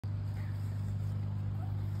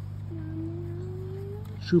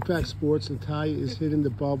Schupak Sports. Natalia is hitting the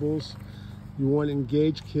bubbles. You want to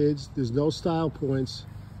engage kids. There's no style points.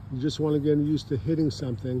 You just want to get used to hitting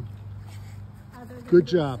something. Good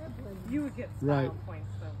job. You would get style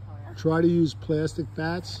points though, Claire. Try to use plastic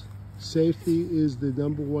bats. Safety is the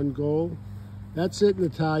 #1 goal. That's it,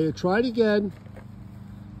 Natalia. Try it again.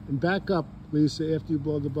 And back up, Lisa, after you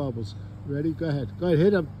blow the bubbles. Ready? Go ahead. Go ahead.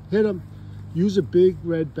 Hit him. Hit him. Use a big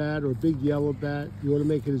red bat or a big yellow bat. You want to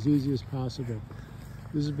make it as easy as possible.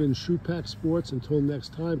 This has been Schupak Sports. Until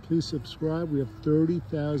next time, please subscribe. We have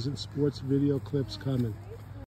 30,000 sports video clips coming.